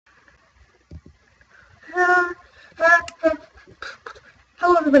Hello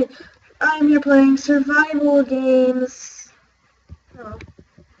everybody, I'm here playing survival games. Oh.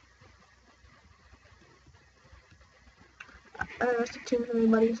 I rested too many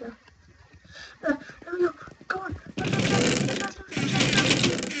buddies, so. There we go, go on.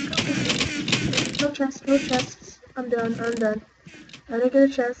 No chest, no chests. I'm done. I didn't get a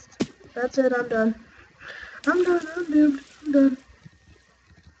chest. That's it, I'm done. I'm doomed, I'm done.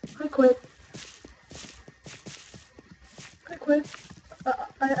 I quit.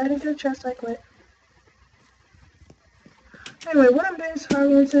 I didn't get a chest, I quit. Anyway, what I'm doing is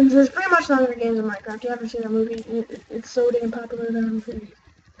survival games. There's pretty much not every games in Minecraft. You haven't seen that movie? It's so damn popular that I'm pretty.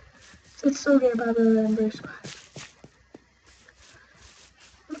 It's so damn popular that I'm very surprised.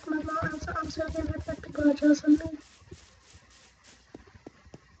 Look, my mom, I'm so damn happy that people are jealous of me.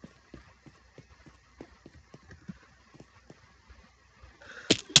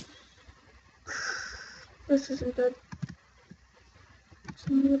 This isn't good.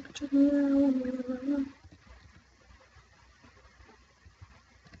 Send me a picture of me.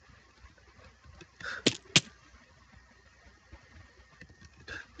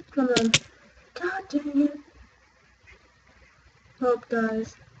 Come on. God dang it. Hope,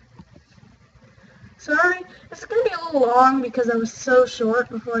 guys. Sorry, it's gonna be a little long because I was so short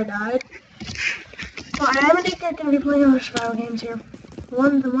before I died. But I am gonna be playing other survival games here. The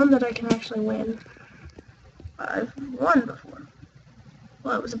one that I can actually win. I've won before.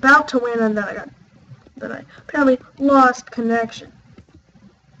 Well, I was about to win and then I apparently lost connection.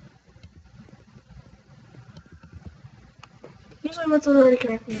 Usually once I'm already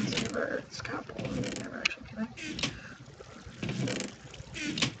connected to the server, it's kind of boring. I never actually connect.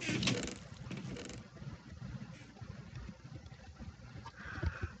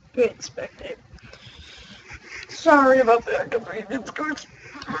 Great spectate. Sorry about the inconvenience, guys.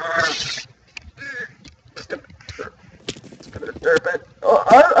 Derp it. Oh,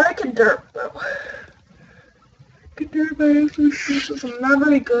 I can derp though. I can derp. I actually speechless. I'm not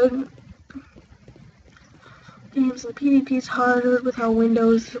very good. Games like PvP is harder with how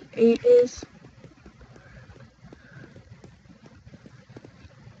Windows 8 is.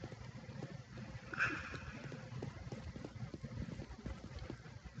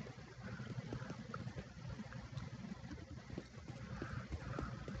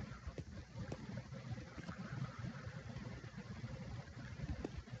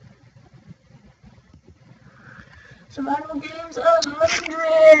 Survival games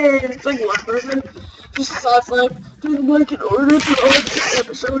 100! It's like one person just thoughts like, dude, like in order for all the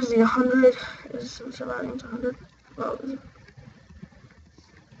episodes, the 100 is surviving games 100. Well,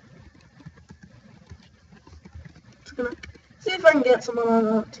 it's gonna see if I can get someone on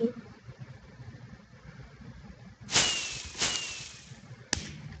that team.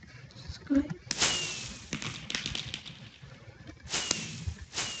 Just gonna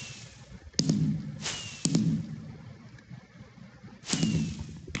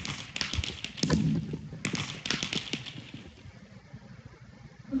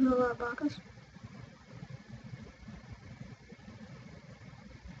know that Bacchus.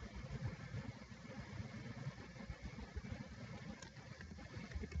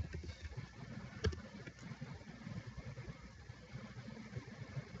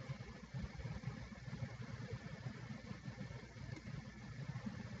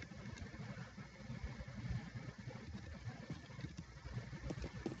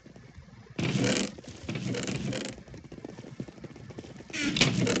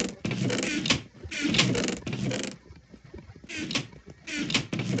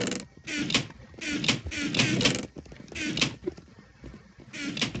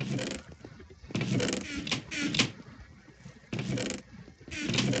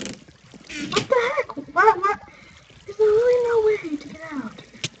 What the heck? What? Is there really no way to get out?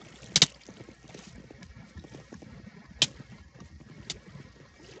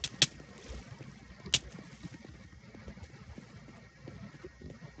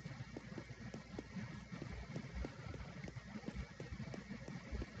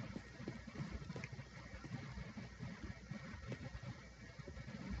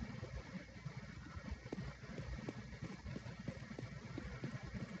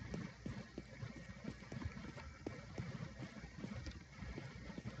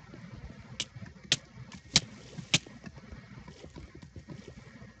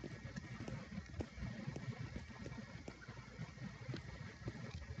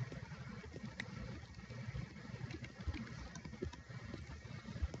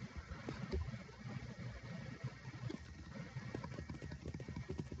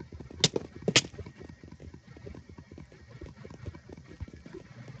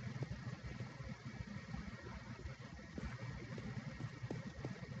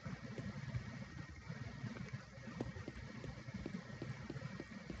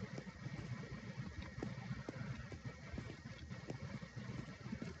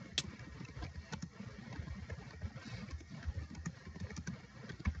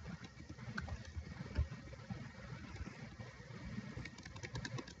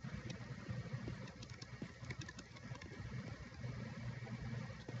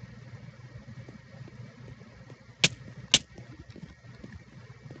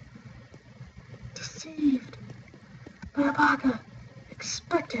 deceived by a baka.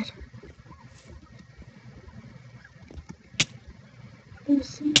 Expected. Been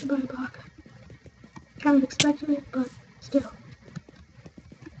deceived by a baka. Kind of expected it, but still.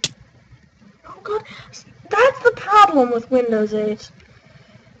 Oh god, that's the problem with Windows 8.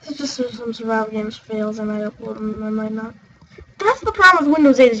 It's just some survival games fails, I might upload them, I might not. That's the problem with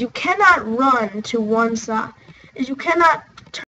Windows 8, is you cannot run to one side. You cannot